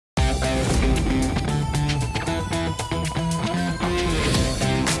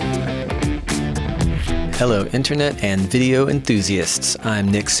Hello internet and video enthusiasts, I'm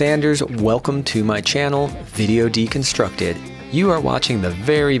Nick Sanders. Welcome to my channel, Video Deconstructed. You are watching the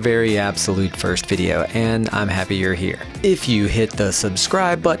very absolute first video, and I'm happy you're here. If you hit the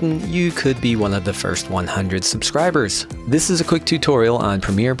subscribe button, you could be one of the first 100 subscribers. This is a quick tutorial on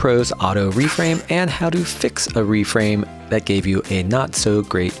Premiere Pro's auto reframe and how to fix a reframe that gave you a not so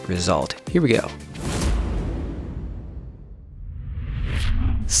great result. Here we go.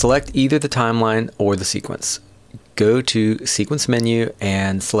 Select either the timeline or the sequence. Go to Sequence menu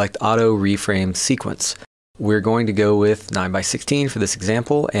and select Auto Reframe Sequence. We're going to go with 9x16 for this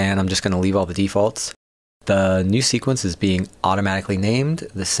example, and I'm just going to leave all the defaults. The new sequence is being automatically named,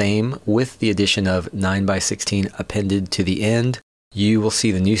 the same with the addition of 9x16 appended to the end. You will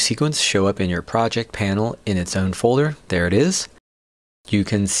see the new sequence show up in your project panel in its own folder. There it is. You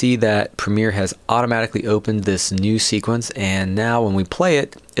can see that Premiere has automatically opened this new sequence, and now when we play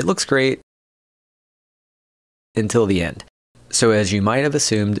it, it looks great until the end. So as you might have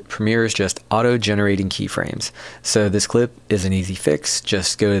assumed, Premiere is just auto-generating keyframes. So this clip is an easy fix.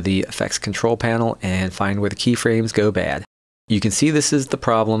 Just go to the Effects Control panel and find where the keyframes go bad. You can see this is the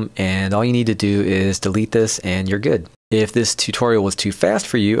problem, and all you need to do is delete this and you're good. If this tutorial was too fast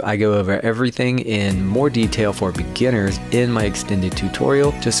for you, I go over everything in more detail for beginners in my extended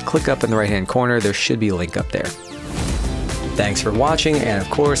tutorial. Just click up in the right hand corner, there should be a link up there. Thanks for watching, and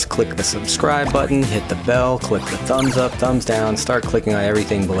of course click the subscribe button, hit the bell, click the thumbs up, thumbs down, start clicking on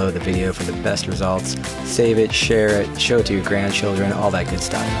everything below the video for the best results. Save it, share it, show it to your grandchildren, all that good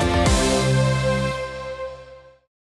stuff.